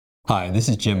Hi, this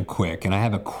is Jim Quick, and I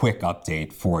have a quick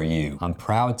update for you. I'm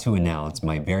proud to announce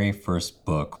my very first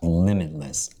book,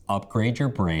 Limitless. Upgrade your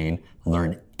brain,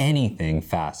 learn anything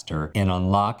faster, and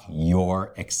unlock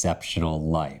your exceptional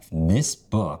life. This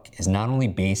book is not only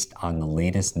based on the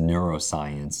latest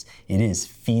neuroscience, it is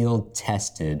field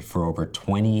tested for over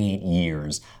 28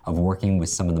 years of working with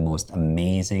some of the most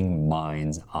amazing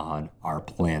minds on our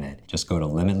planet. Just go to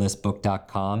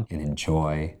limitlessbook.com and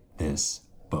enjoy this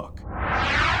book.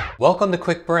 Welcome to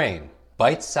Quick Brain,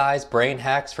 bite-sized brain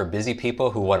hacks for busy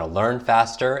people who want to learn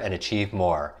faster and achieve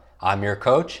more. I'm your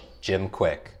coach, Jim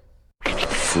Quick.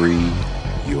 Free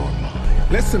your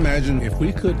mind. Let's imagine if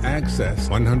we could access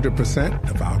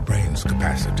 100% of our brain's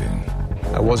capacity.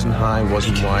 I wasn't high,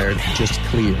 wasn't wired, just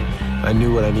clear. I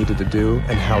knew what I needed to do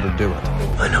and how to do it.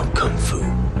 I know Kung Fu.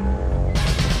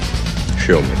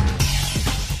 Show me.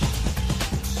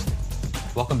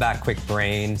 Welcome back, Quick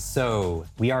Brain. So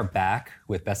we are back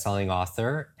with best-selling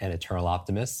author and eternal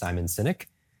optimist, Simon Sinek.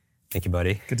 Thank you,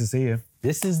 buddy. Good to see you.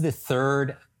 This is the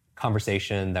third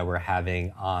conversation that we're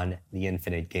having on the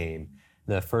infinite game.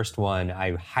 The first one,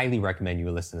 I highly recommend you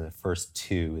listen to the first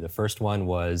two. The first one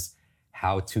was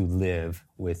how to live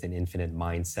with an infinite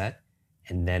mindset.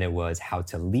 And then it was how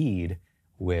to lead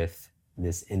with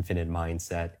this infinite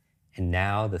mindset. And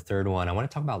now the third one, I want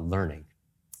to talk about learning.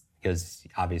 Because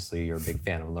obviously you're a big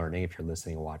fan of learning if you're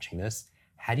listening and watching this.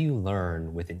 How do you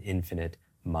learn with an infinite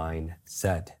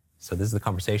mindset? So this is the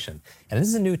conversation. And this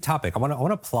is a new topic. I want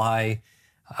to apply,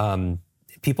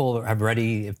 people have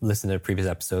already listened to previous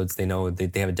episodes. They know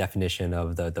they have a definition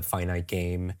of the finite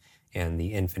game and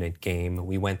the infinite game.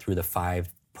 We went through the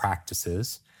 5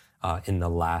 practices in the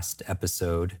last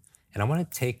episode. And I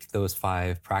want to take those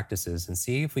 5 practices and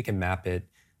see if we can map it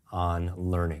on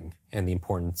learning and the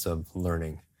importance of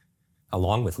learning,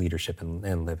 along with leadership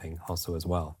and living also as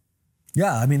well.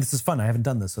 Yeah, I mean, this is fun. I haven't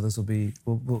done this, so this will be,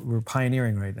 we're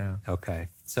pioneering right now. Okay.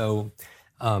 So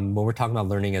when we're talking about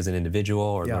learning as an individual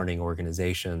or learning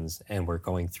organizations, and we're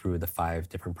going through the 5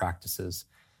 different practices,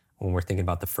 when we're thinking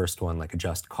about the first one, like a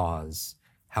just cause,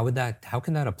 how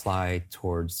can that apply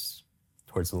towards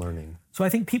learning? So I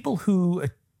think people who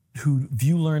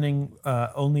view learning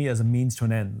only as a means to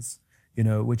an ends,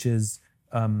 which is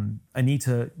I need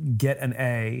to get an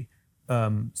A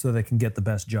so that I can get the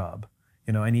best job.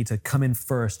 I need to come in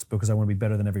first because I want to be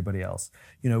better than everybody else.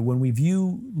 When we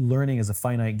view learning as a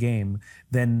finite game,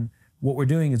 then what we're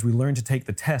doing is we learn to take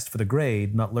the test for the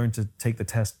grade, not learn to take the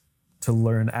test to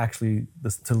learn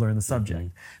to learn the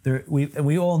subject. Mm-hmm.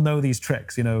 We all know these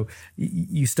tricks.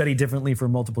 You study differently for a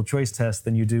multiple choice test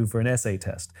than you do for an essay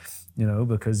test.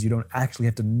 Because you don't actually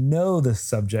have to know the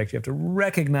subject; you have to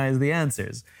recognize the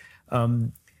answers.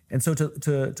 And so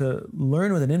to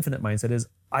learn with an infinite mindset is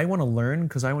I want to learn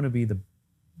because I want to be the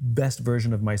best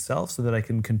version of myself so that I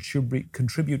can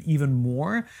contribute even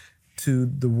more to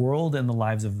the world and the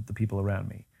lives of the people around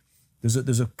me.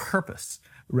 There's a purpose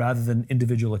rather than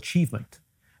individual achievement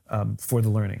for the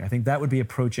learning. I think that would be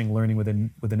approaching learning with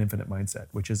an infinite mindset,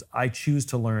 which is I choose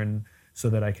to learn so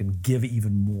that I can give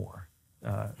even more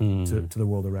to the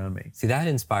world around me. See, that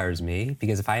inspires me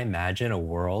because if I imagine a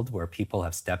world where people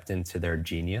have stepped into their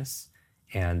genius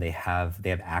and they have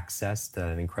access to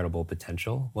an incredible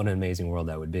potential, what an amazing world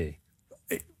that would be.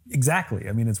 Exactly.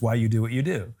 I mean, it's why you do what you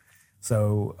do.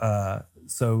 So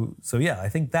yeah, I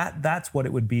think that's what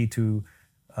it would be to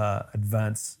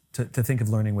advance, to think of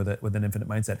learning with an infinite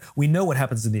mindset. We know what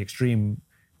happens in the extreme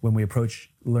when we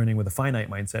approach learning with a finite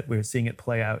mindset. We're seeing it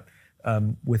play out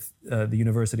with the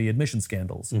university admission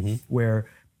scandals, where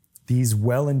these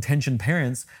well-intentioned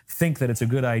parents think that it's a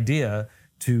good idea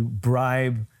to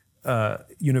bribe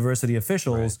university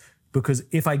officials, because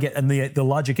if I get, and the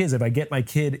logic is, if I get my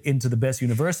kid into the best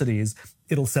universities,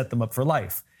 it'll set them up for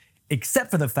life. Except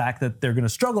for the fact that they're going to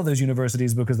struggle at those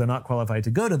universities because they're not qualified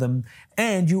to go to them,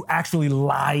 and you actually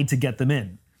lie to get them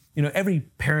in. Every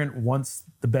parent wants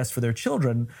the best for their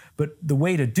children, but the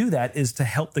way to do that is to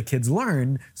help the kids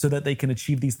learn so that they can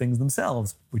achieve these things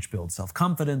themselves, which builds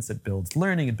self-confidence, it builds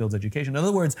learning, it builds education. In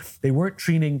other words, they weren't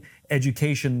treating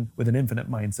education with an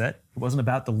infinite mindset. It wasn't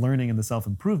about the learning and the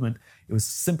self-improvement. It was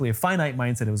simply a finite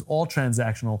mindset. It was all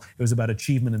transactional. It was about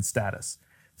achievement and status.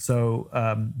 So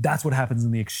that's what happens in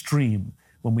the extreme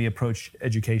when we approach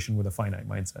education with a finite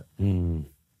mindset.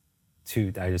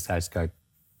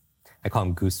 I call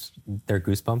them they're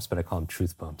goosebumps, but I call them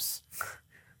truth bumps.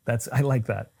 I like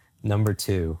that. Number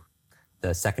 2,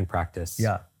 the second practice.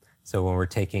 Yeah. So when we're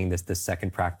taking this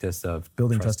second practice of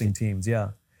building trusting teams, yeah.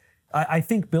 I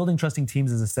think building trusting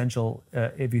teams is essential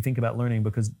if you think about learning,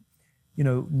 because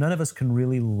none of us can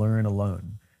really learn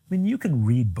alone. I mean, you can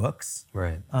read books,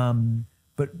 right?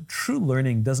 But true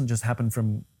learning doesn't just happen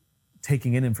from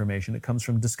taking in information. It comes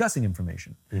from discussing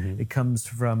information. It comes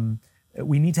from,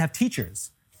 we need to have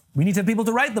teachers. We need to have people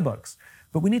to write the books.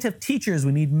 But we need to have teachers,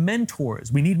 we need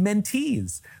mentors, we need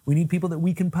mentees, we need people that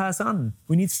we can pass on,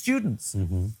 we need students.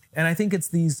 And I think it's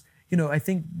these, I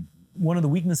think one of the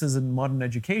weaknesses in modern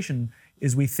education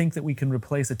is we think that we can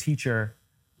replace a teacher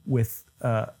with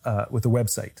a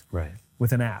website, Right.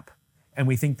 with an app. And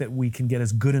we think that we can get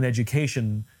as good an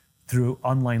education through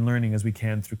online learning as we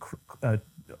can through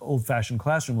old-fashioned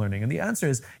classroom learning. And the answer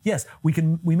is yes,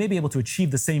 we may be able to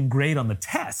achieve the same grade on the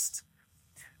test,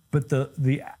 but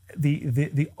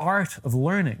the art of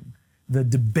learning, the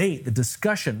debate, the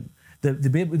discussion, the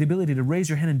ability to raise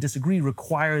your hand and disagree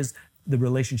requires the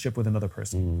relationship with another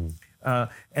person.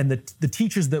 And the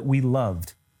teachers that we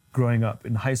loved growing up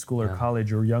in high school or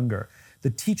college or younger, the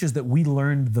teachers that we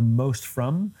learned the most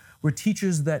from were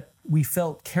teachers that we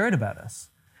felt cared about us,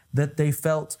 that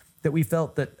we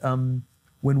felt that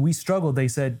when we struggled, they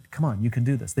said, come on, you can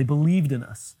do this. They believed in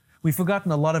us. We've forgotten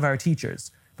a lot of our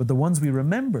teachers, but the ones we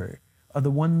remember are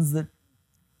the ones that,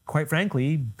 quite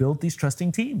frankly, built these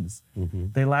trusting teams.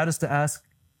 They allowed us to ask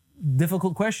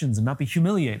difficult questions and not be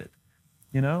humiliated,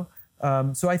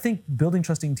 So I think building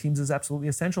trusting teams is absolutely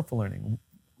essential for learning.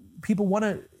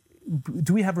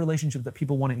 Do we have a relationship that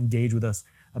people want to engage with us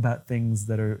about things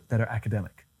that are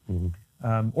academic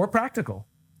or practical?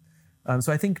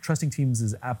 So I think trusting teams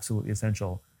is absolutely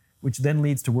essential, which then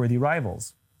leads to worthy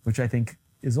rivals, which I think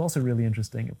is also really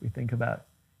interesting if we think about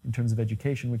in terms of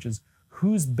education, which is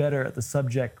who's better at the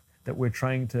subject that we're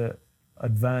trying to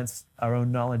advance our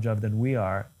own knowledge of than we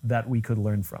are, that we could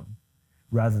learn from,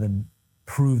 rather than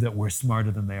prove that we're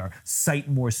smarter than they are, cite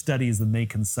more studies than they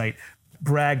can cite,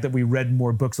 brag that we read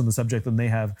more books on the subject than they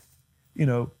have.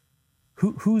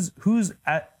 Who's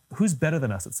better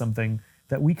than us at something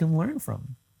that we can learn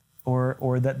from,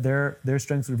 or that their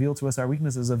strengths reveal to us our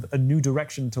weaknesses of a new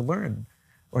direction to learn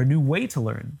or a new way to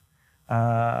learn.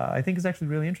 I think is actually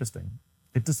really interesting.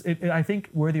 I think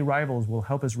worthy rivals will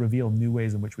help us reveal new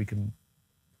ways in which we can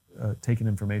take in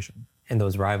information. And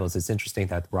those rivals, it's interesting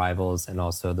that rivals and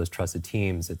also those trusted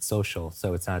teams, it's social.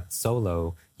 So it's not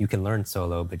solo. You can learn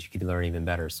solo, but you can learn even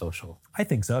better social. I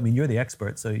think so. I mean, you're the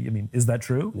expert. So, is that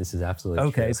true? This is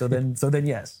absolutely true. Okay, so then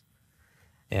yes.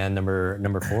 And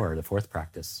number 4, the fourth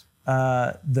practice.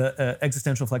 The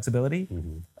existential flexibility.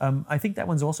 I think that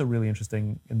one's also really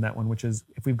interesting in that one, which is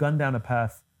if we've gone down a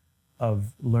path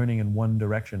of learning in one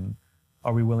direction,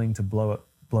 are we willing to blow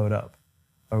it up?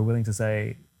 Are we willing to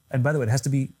say, and by the way, it has to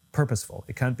be purposeful.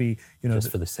 It can't be,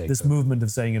 just for the sake this of movement of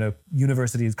saying,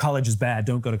 college is bad,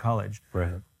 don't go to college.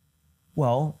 Right.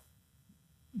 Well,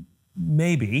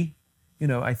 maybe,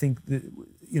 I think that,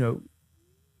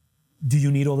 do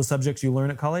you need all the subjects you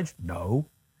learn at college? No.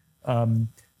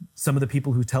 Some of the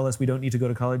people who tell us we don't need to go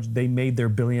to college, they made their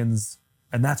billions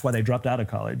and that's why they dropped out of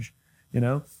college,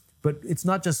 But it's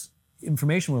not just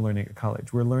information we're learning at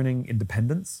college. We're learning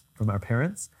independence from our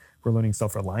parents. We're learning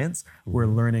self-reliance. We're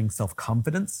learning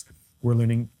self-confidence. We're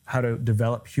learning how to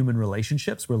develop human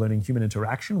relationships. We're learning human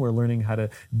interaction. We're learning how to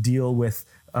deal with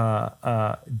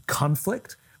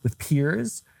conflict with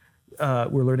peers.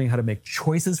 We're learning how to make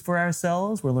choices for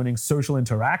ourselves. We're learning social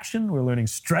interaction. We're learning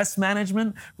stress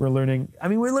management. We're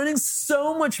learning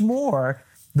so much more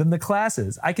than the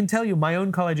classes. I can tell you my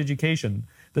own college education,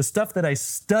 the stuff that I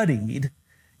studied,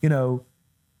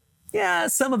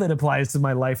 some of it applies to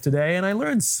my life today, and I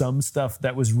learned some stuff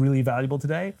that was really valuable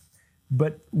today.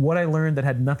 But what I learned that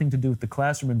had nothing to do with the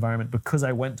classroom environment because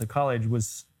I went to college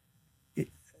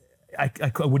I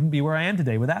wouldn't be where I am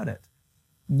today without it.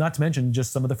 Not to mention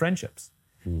just some of the friendships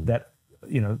that,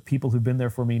 people who've been there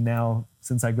for me now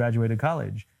since I graduated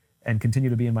college and continue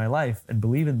to be in my life and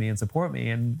believe in me and support me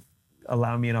and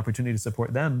allow me an opportunity to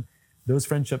support them. Those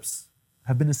friendships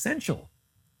have been essential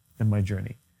in my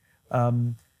journey.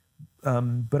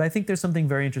 But I think there's something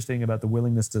very interesting about the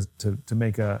willingness to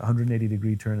make a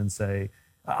 180-degree turn and say,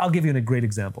 I'll give you a great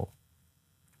example.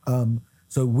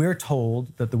 So we're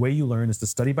told that the way you learn is to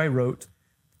study by rote,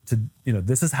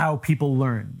 this is how people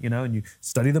learn, and you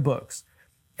study the books.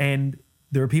 And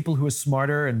there are people who are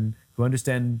smarter and who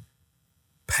understand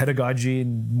pedagogy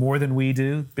more than we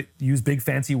do, but use big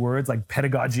fancy words like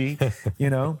pedagogy,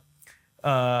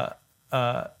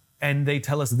 and they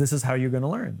tell us this is how you're going to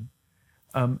learn.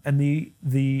 And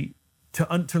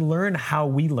to learn how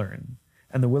we learn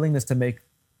and the willingness to make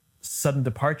sudden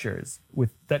departures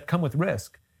that come with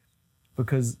risk,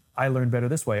 because I learned better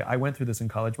this way. I went through this in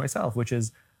college myself, which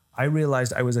is I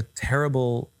realized I was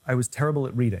terrible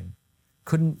at reading.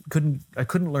 I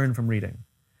couldn't learn from reading.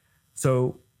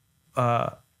 So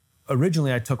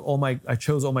originally I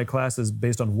chose all my classes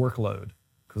based on workload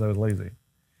because I was lazy.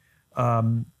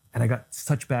 And I got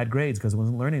such bad grades because I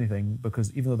wasn't learning anything,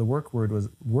 because even though the workload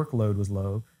was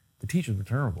low, the teachers were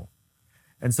terrible.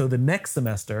 And so the next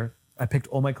semester, I picked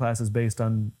all my classes based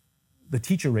on the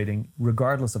teacher rating,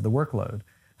 regardless of the workload.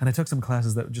 And I took some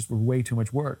classes that just were way too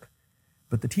much work.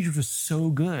 But the teachers were so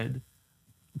good,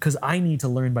 because I need to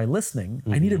learn by listening.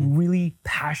 I needed really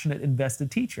passionate,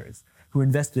 invested teachers who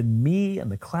invested in me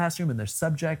and the classroom and their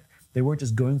subject. They weren't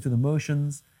just going through the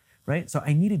motions, right? So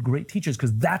I needed great teachers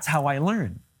because that's how I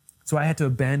learn. So I had to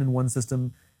abandon one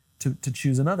system to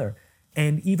choose another.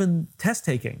 And even test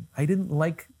taking, I didn't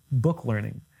like book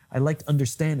learning. I liked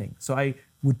understanding. So I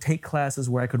would take classes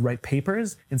where I could write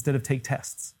papers instead of take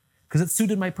tests, because it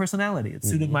suited my personality. It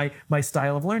suited my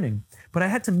style of learning. But I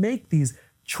had to make these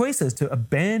choices to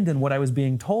abandon what I was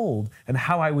being told and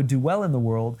how I would do well in the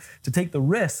world, to take the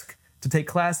risk to take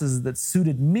classes that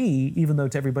suited me, even though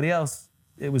to everybody else,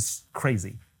 it was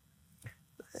crazy.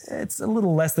 It's a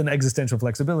little less than existential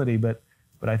flexibility, but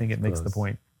I think it makes the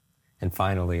point. And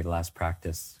finally, last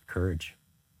practice, courage.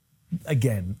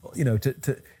 Again,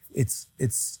 it's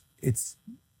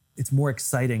more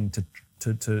exciting to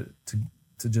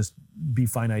just be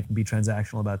finite and be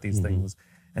transactional about these things,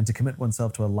 and to commit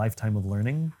oneself to a lifetime of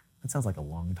learning. That sounds like a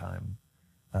long time.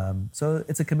 So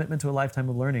it's a commitment to a lifetime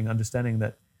of learning, understanding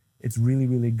that it's really,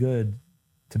 really good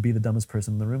to be the dumbest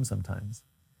person in the room sometimes.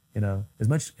 As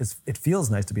much as it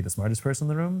feels nice to be the smartest person in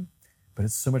the room, but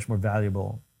it's so much more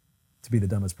valuable to be the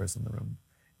dumbest person in the room,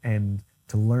 and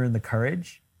to learn the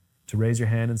courage to raise your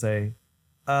hand and say,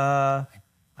 I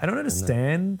don't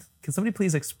understand. Can somebody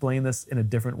please explain this in a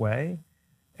different way?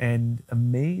 And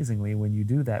amazingly, when you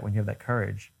do that, when you have that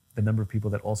courage, the number of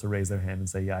people that also raise their hand and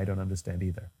say, yeah, I don't understand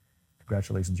either.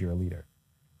 Congratulations, you're a leader.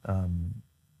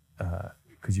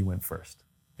 Because you went first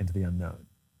into the unknown.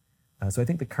 So I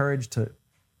think the courage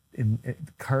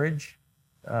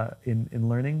in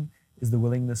learning is the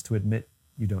willingness to admit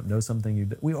you don't know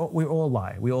something. We all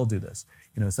lie. We all do this.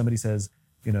 Somebody says,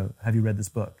 have you read this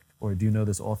book? Or do you know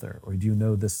this author? Or do you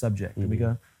know this subject? And we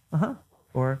go,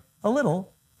 or a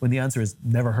little, when the answer is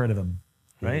never heard of him,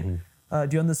 right?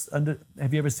 Have you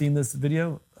ever seen this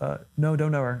video? No,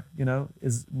 don't know her,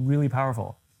 is really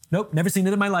powerful. Nope, never seen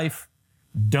it in my life.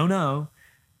 Don't know.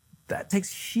 That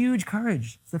takes huge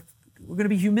courage. We're going to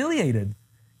be humiliated.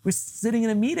 We're sitting in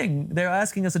a meeting. They're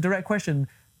asking us a direct question.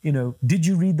 Did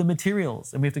you read the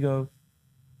materials? And we have to go,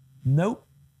 nope.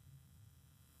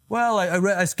 Well,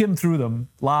 I skimmed through them.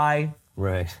 Lie.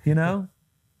 Right.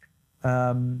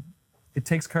 It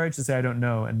takes courage to say, I don't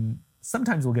know. And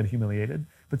sometimes we'll get humiliated,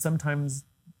 but sometimes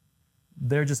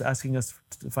they're just asking us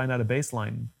to find out a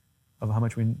baseline of how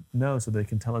much we know so they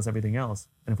can tell us everything else.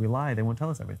 And if we lie, they won't tell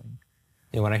us everything.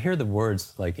 When I hear the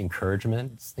words like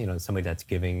encouragement, somebody that's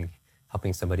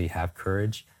helping somebody have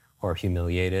courage, or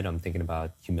humiliated, I'm thinking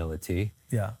about humility.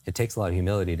 Yeah. It takes a lot of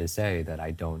humility to say that I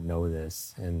don't know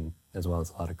this, and as well as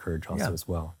a lot of courage also as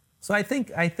well. So I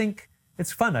think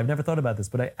it's fun. I've never thought about this,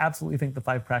 but I absolutely think the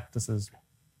 5 practices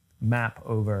map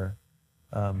over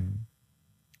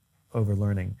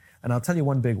learning. And I'll tell you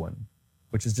one big one,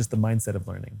 which is just the mindset of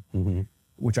learning,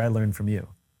 which I learned from you.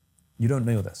 You don't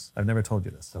know this. I've never told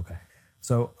you this. Okay.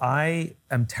 So I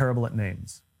am terrible at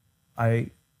names.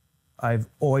 I've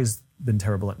always been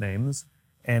terrible at names,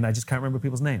 and I just can't remember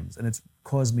people's names. And it's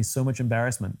caused me so much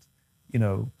embarrassment,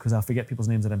 because I'll forget people's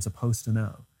names that I'm supposed to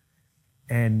know.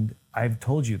 And I've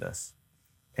told you this,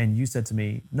 and you said to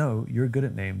me, no, you're good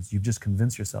at names. You've just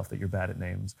convinced yourself that you're bad at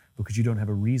names because you don't have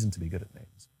a reason to be good at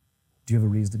names. Do you have a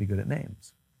reason to be good at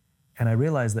names? And I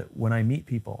realized that when I meet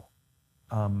people,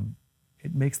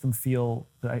 it makes them feel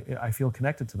that I feel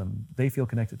connected to them. They feel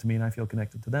connected to me, and I feel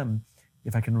connected to them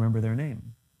if I can remember their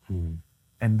name.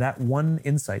 And that one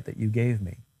insight that you gave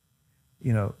me,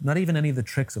 not even any of the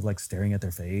tricks of like staring at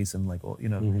their face and like,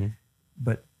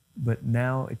 but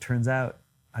now it turns out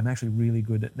I'm actually really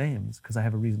good at names because I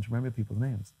have a reason to remember people's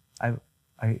names.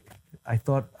 I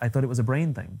thought it was a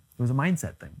brain thing. It was a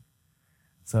mindset thing.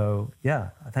 So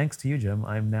yeah, thanks to you, Jim,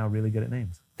 I'm now really good at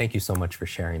names. Thank you so much for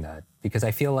sharing that, because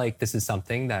I feel like this is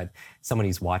something that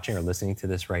somebody's watching or listening to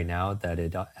this right now, that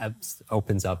it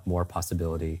opens up more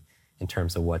possibility in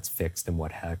terms of what's fixed and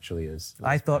what actually is.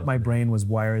 I thought my brain was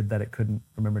wired that it couldn't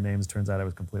remember names. Turns out I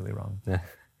was completely wrong.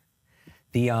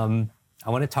 I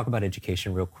want to talk about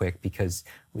education real quick, because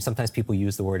sometimes people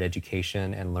use the word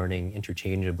education and learning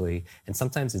interchangeably, and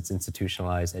sometimes it's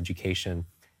institutionalized education.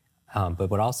 But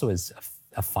what also is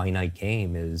a finite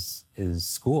game is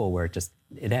school, where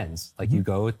it ends. Like you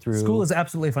go through. School is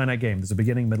absolutely a finite game. There's a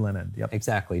beginning, middle, and end. Yep.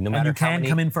 Exactly. No and matter you can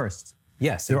come in first.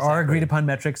 Yes, There are exactly. agreed upon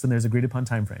metrics and there's agreed upon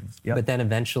timeframes. Yep. But then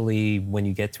eventually, when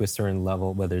you get to a certain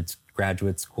level, whether it's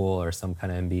graduate school or some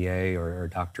kind of MBA or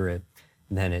doctorate,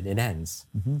 then it ends,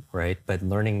 right? But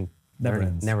learning Never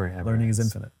ends. Never ever Learning is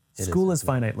ends. infinite. It School is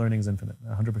infinite. finite. Learning is infinite.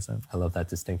 100%. I love that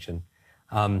distinction.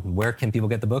 Where can people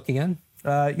get the book again?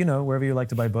 Wherever you like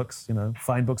to buy books,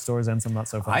 fine bookstores and some not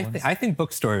so fine ones. I think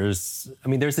bookstores, I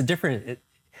mean, there's a different...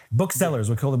 Booksellers,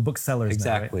 we call them booksellers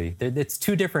Exactly. It's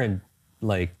two different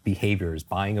behaviors,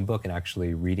 buying a book and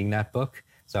actually reading that book.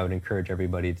 So I would encourage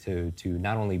everybody to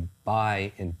not only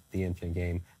buy in the Infinite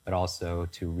Game, but also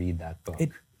to read that book.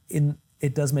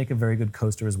 It does make a very good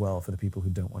coaster as well for the people who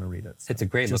don't want to read it. So It's a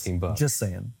great looking book. Just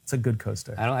saying. It's a good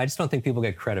coaster. I just don't think people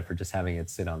get credit for just having it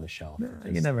sit on the shelf.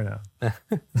 You never know.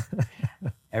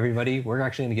 Everybody, we're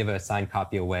actually going to give a signed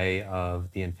copy away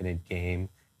of The Infinite Game.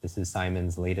 This is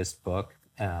Simon's latest book.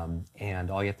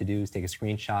 And all you have to do is take a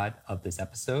screenshot of this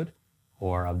episode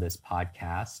or of this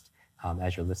podcast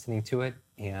as you're listening to it,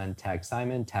 and tag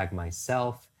Simon, tag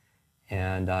myself,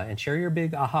 and share your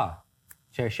big aha.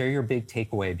 Share your big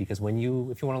takeaway, because if you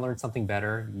want to learn something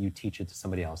better, you teach it to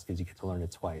somebody else because you get to learn it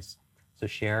twice. So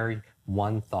share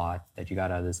one thought that you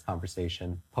got out of this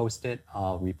conversation, post it.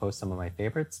 I'll repost some of my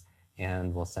favorites,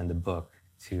 and we'll send a book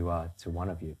to one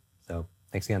of you. So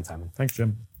thanks again, Simon. Thanks,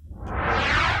 Jim.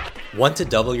 Want to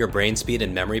double your brain speed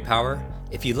and memory power?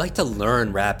 If you'd like to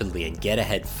learn rapidly and get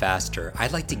ahead faster,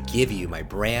 I'd like to give you my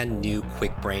brand new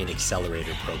Quick Brain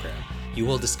Accelerator program. You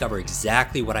will discover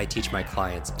exactly what I teach my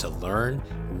clients to learn,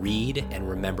 read, and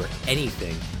remember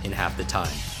anything in half the time.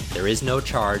 There is no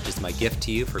charge. It's my gift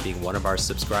to you for being one of our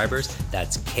subscribers.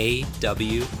 That's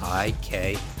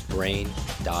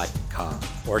KWIKbrain.com.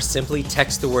 Or simply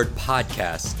text the word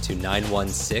podcast to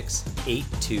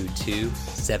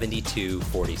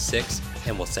 916-822-7246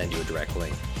 and we'll send you a direct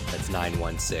link. That's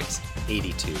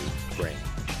 916-82-BRAIN.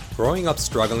 Growing up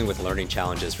struggling with learning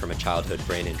challenges from a childhood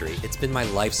brain injury, it's been my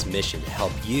life's mission to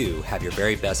help you have your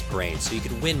very best brain so you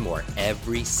can win more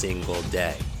every single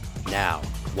day. Now,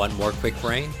 want more quick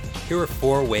brain? Here are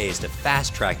 4 ways to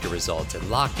fast track your results and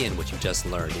lock in what you just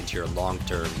learned into your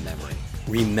long-term memory.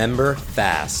 Remember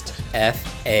FAST,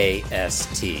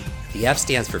 F-A-S-T. The F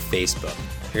stands for Facebook.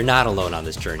 You're not alone on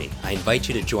this journey. I invite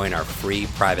you to join our free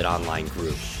private online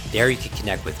group. There you can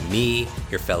connect with me,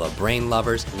 your fellow brain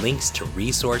lovers, links to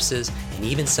resources, and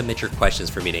even submit your questions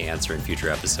for me to answer in future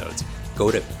episodes.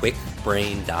 Go to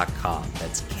quickbrain.com.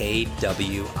 That's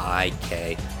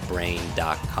K-W-I-K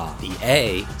brain.com. The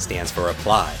A stands for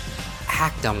apply.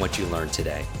 Act on what you learned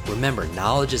today. Remember,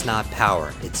 knowledge is not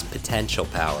power, it's potential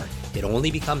power. It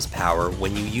only becomes power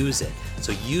when you use it.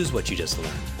 So use what you just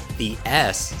learned. The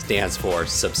S stands for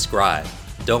subscribe.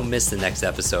 Don't miss the next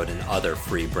episode and other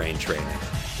free brain training.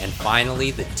 And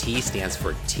finally, the T stands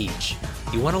for teach.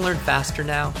 You want to learn faster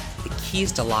now? The key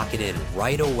is to lock it in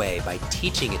right away by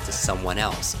teaching it to someone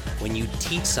else. When you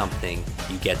teach something,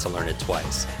 you get to learn it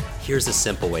twice. Here's a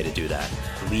simple way to do that.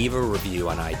 Leave a review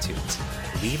on iTunes.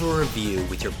 Leave a review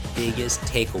with your biggest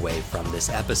takeaway from this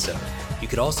episode. You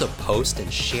could also post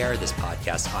and share this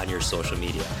podcast on your social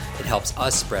media. It helps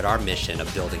us spread our mission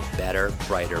of building better,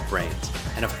 brighter brains.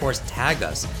 And of course, tag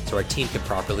us so our team can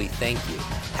properly thank you.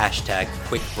 Hashtag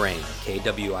QuickBrain,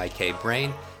 K-W-I-K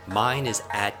Brain. Mine is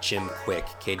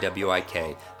 @JimQuick,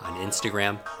 K-W-I-K, on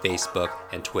Instagram, Facebook,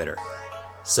 and Twitter.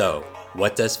 So,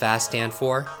 what does FAST stand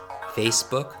for?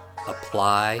 Facebook,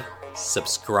 apply,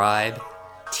 subscribe,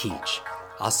 teach.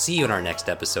 I'll see you in our next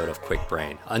episode of Quick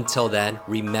Brain. Until then,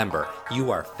 remember,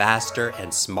 you are faster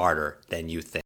and smarter than you think.